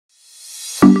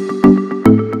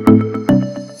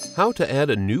How to add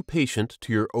a new patient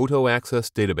to your OtoAccess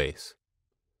database.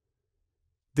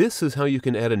 This is how you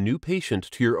can add a new patient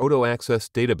to your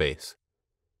OtoAccess database.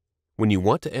 When you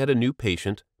want to add a new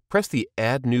patient, press the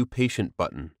Add New Patient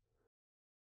button.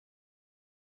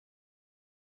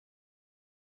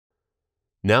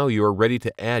 Now you are ready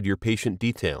to add your patient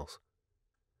details.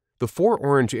 The 4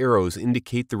 orange arrows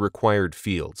indicate the required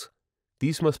fields.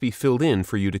 These must be filled in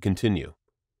for you to continue.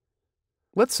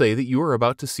 Let's say that you are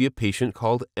about to see a patient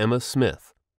called Emma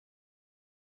Smith.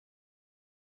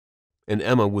 And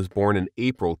Emma was born in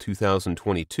April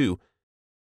 2022.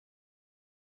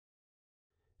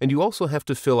 And you also have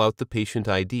to fill out the patient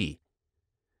ID.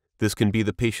 This can be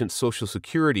the patient's Social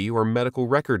Security or medical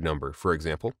record number, for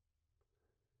example.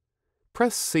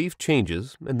 Press Save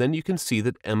Changes, and then you can see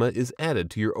that Emma is added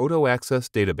to your OtoAccess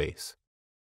database.